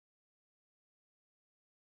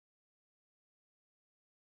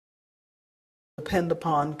depend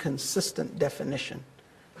upon consistent definition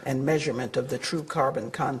and measurement of the true carbon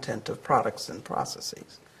content of products and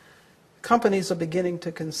processes. Companies are beginning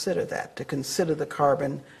to consider that, to consider the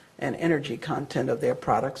carbon and energy content of their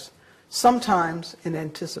products, sometimes in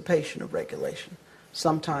anticipation of regulation,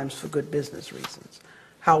 sometimes for good business reasons.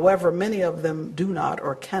 However, many of them do not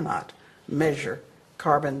or cannot measure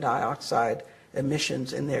carbon dioxide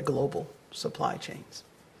emissions in their global supply chains.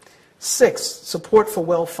 6, support for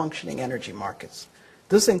well-functioning energy markets.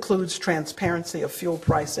 This includes transparency of fuel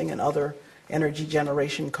pricing and other energy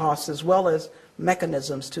generation costs, as well as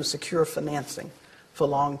mechanisms to secure financing for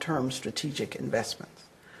long-term strategic investments.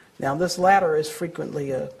 Now, this latter is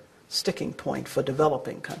frequently a sticking point for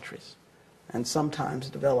developing countries, and sometimes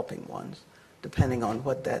developing ones, depending on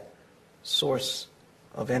what that source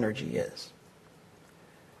of energy is.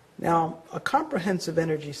 Now, a comprehensive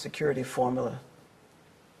energy security formula,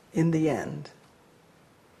 in the end,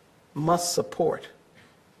 must support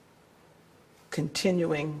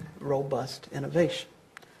continuing robust innovation,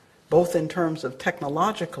 both in terms of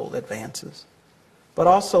technological advances, but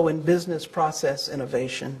also in business process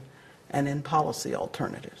innovation and in policy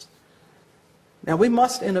alternatives. Now, we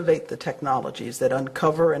must innovate the technologies that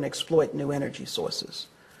uncover and exploit new energy sources,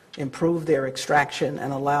 improve their extraction,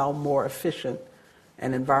 and allow more efficient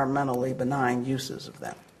and environmentally benign uses of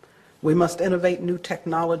them. We must innovate new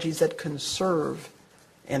technologies that conserve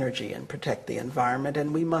energy and protect the environment,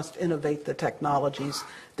 and we must innovate the technologies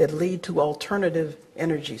that lead to alternative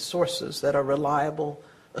energy sources that are reliable,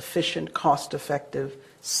 efficient, cost-effective,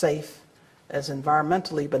 safe, as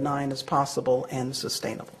environmentally benign as possible, and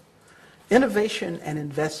sustainable. Innovation and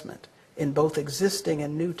investment in both existing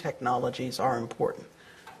and new technologies are important.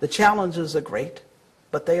 The challenges are great,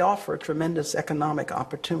 but they offer tremendous economic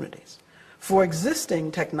opportunities. For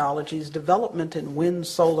existing technologies, development in wind,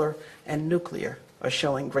 solar, and nuclear are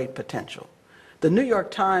showing great potential. The New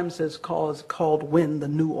York Times has called wind the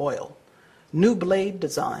new oil. New blade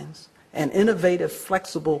designs and innovative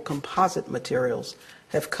flexible composite materials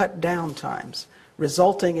have cut down times,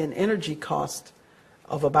 resulting in energy costs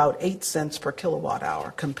of about 8 cents per kilowatt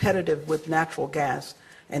hour, competitive with natural gas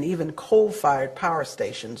and even coal-fired power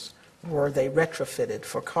stations were they retrofitted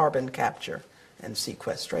for carbon capture and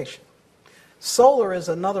sequestration. Solar is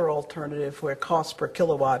another alternative where cost per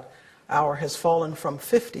kilowatt hour has fallen from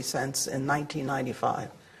 50 cents in 1995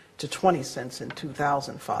 to 20 cents in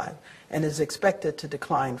 2005 and is expected to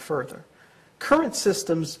decline further. Current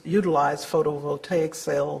systems utilize photovoltaic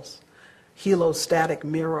cells, helostatic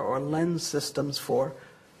mirror or lens systems for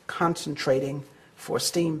concentrating for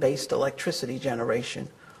steam-based electricity generation,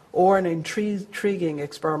 or an intriguing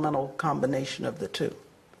experimental combination of the two.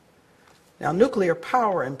 Now, nuclear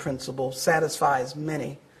power in principle satisfies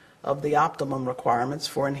many of the optimum requirements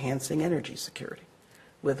for enhancing energy security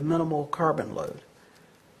with minimal carbon load.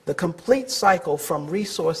 The complete cycle from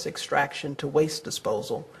resource extraction to waste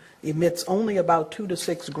disposal emits only about 2 to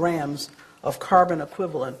 6 grams of carbon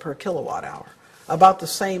equivalent per kilowatt hour, about the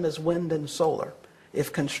same as wind and solar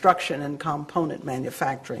if construction and component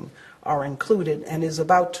manufacturing are included, and is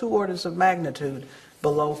about 2 orders of magnitude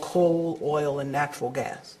below coal, oil, and natural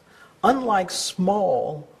gas. Unlike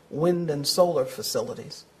small wind and solar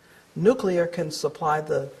facilities, nuclear can supply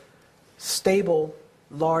the stable,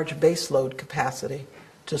 large baseload capacity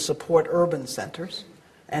to support urban centers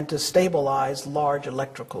and to stabilize large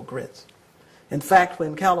electrical grids. In fact,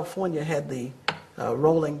 when California had the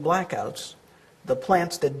rolling blackouts, the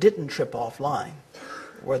plants that didn't trip offline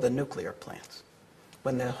were the nuclear plants,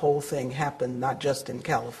 when the whole thing happened not just in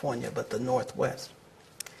California, but the Northwest.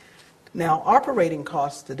 Now, operating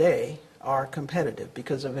costs today are competitive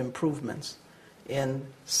because of improvements in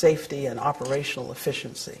safety and operational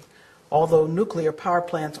efficiency. Although nuclear power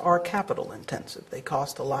plants are capital intensive, they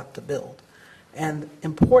cost a lot to build. And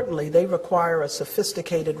importantly, they require a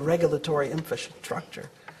sophisticated regulatory infrastructure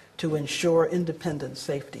to ensure independent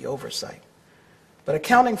safety oversight. But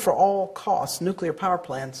accounting for all costs, nuclear power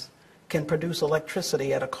plants can produce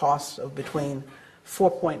electricity at a cost of between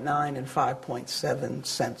 4.9 and 5.7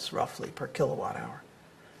 cents roughly per kilowatt hour.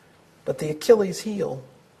 But the Achilles heel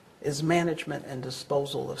is management and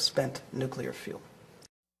disposal of spent nuclear fuel.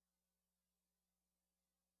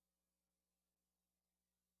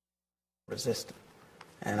 Resistant.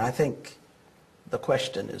 And I think the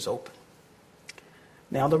question is open.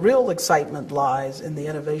 Now, the real excitement lies in the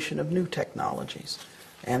innovation of new technologies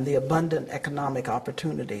and the abundant economic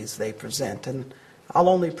opportunities they present, and I'll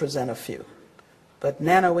only present a few. But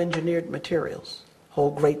nano-engineered materials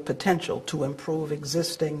hold great potential to improve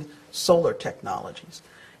existing solar technologies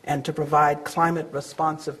and to provide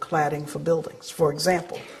climate-responsive cladding for buildings. For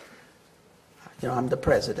example, I'm the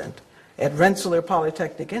president. At Rensselaer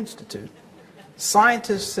Polytechnic Institute,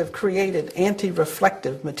 scientists have created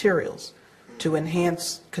anti-reflective materials to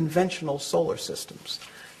enhance conventional solar systems,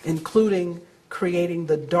 including creating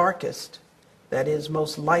the darkest, that is,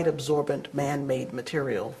 most light-absorbent man-made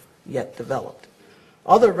material yet developed.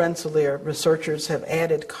 Other Rensselaer researchers have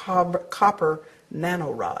added copper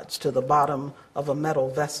nanorods to the bottom of a metal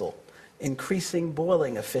vessel, increasing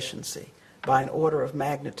boiling efficiency by an order of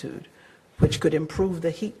magnitude, which could improve the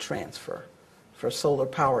heat transfer for solar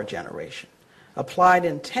power generation. Applied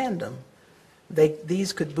in tandem,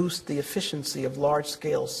 these could boost the efficiency of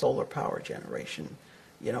large-scale solar power generation,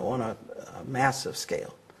 on a massive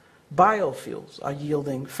scale. Biofuels are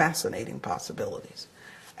yielding fascinating possibilities.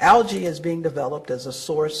 Algae is being developed as a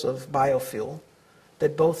source of biofuel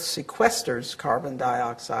that both sequesters carbon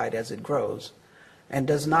dioxide as it grows and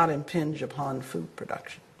does not impinge upon food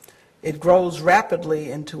production. It grows rapidly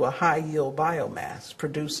into a high-yield biomass,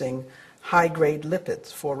 producing high-grade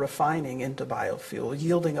lipids for refining into biofuel,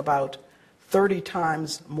 yielding about 30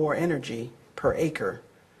 times more energy per acre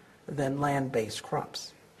than land-based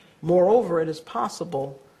crops. Moreover, it is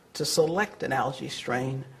possible to select an algae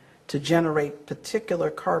strain to generate particular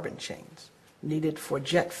carbon chains needed for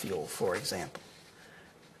jet fuel, for example.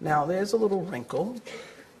 Now, there's a little wrinkle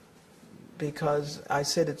because I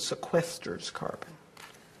said it sequesters carbon.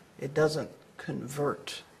 It doesn't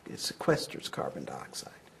convert. It sequesters carbon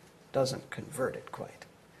dioxide. It doesn't convert it quite.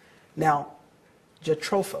 Now,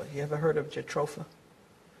 jatropha, you ever heard of jatropha?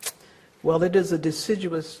 Well, it is a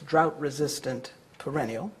deciduous, drought-resistant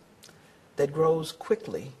perennial that grows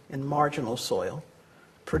quickly in marginal soil,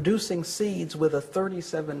 producing seeds with a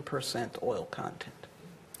 37% oil content.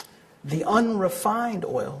 The unrefined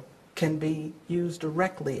oil can be used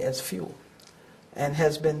directly as fuel and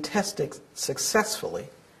has been tested successfully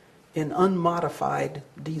in unmodified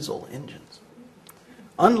diesel engines.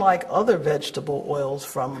 Unlike other vegetable oils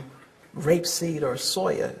from rapeseed or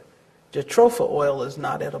soya, jatropha oil is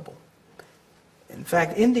not edible. In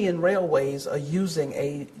fact, Indian Railways are using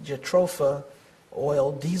a jatropha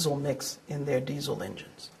oil diesel mix in their diesel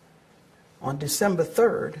engines. On December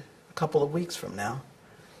 3rd, a couple of weeks from now,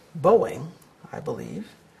 Boeing, I believe,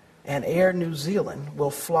 and Air New Zealand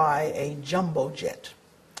will fly a jumbo jet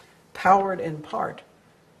powered in part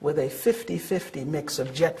with a 50-50 mix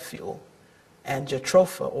of jet fuel and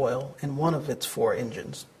jatropha oil in one of its 4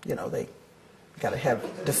 engines. They got to have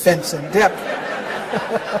defense in depth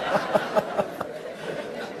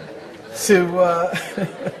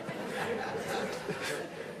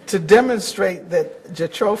to demonstrate that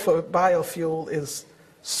jatropha biofuel is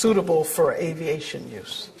suitable for aviation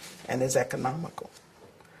use and is economical.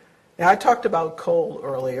 Now, I talked about coal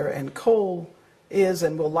earlier, and coal is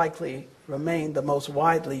and will likely remain the most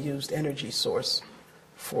widely used energy source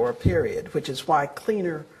for a period, which is why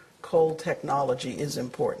cleaner coal technology is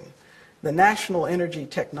important. The National Energy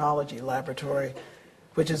Technology Laboratory,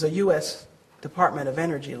 which is a U.S. Department of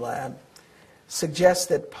Energy lab, suggests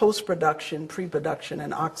that post-production, pre-production,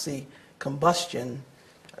 and post-combustion,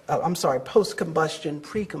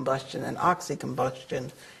 pre-combustion, and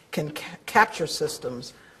oxy-combustion can capture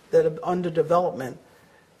systems that are under development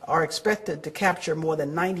are expected to capture more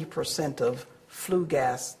than 90% of flue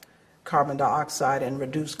gas carbon dioxide and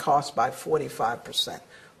reduce costs by 45%.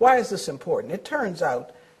 Why is this important? It turns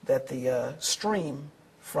out that the stream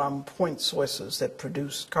from point sources that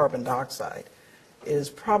produce carbon dioxide is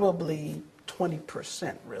probably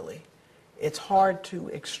 20% really. It's hard to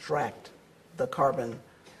extract the carbon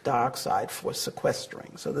dioxide for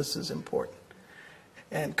sequestering, so this is important.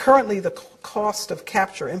 And currently the cost of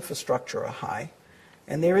capture infrastructure are high,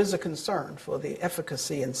 and there is a concern for the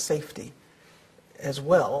efficacy and safety as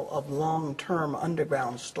well of long-term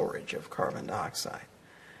underground storage of carbon dioxide.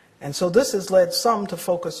 And so this has led some to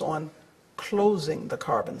focus on closing the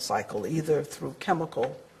carbon cycle, either through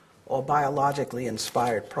chemical or biologically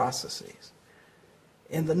inspired processes.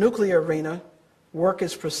 In the nuclear arena, work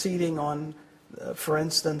is proceeding on, for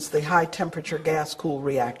instance, the high-temperature gas-cooled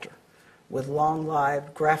reactor with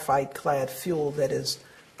long-lived graphite-clad fuel that is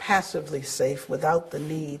passively safe without the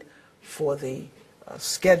need for the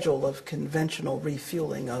schedule of conventional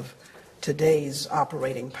refueling of today's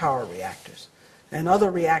operating power reactors. And other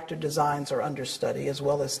reactor designs are under study, as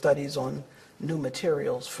well as studies on new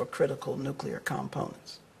materials for critical nuclear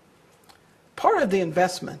components. Part of the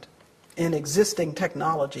investment in existing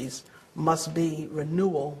technologies must be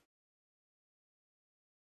renewal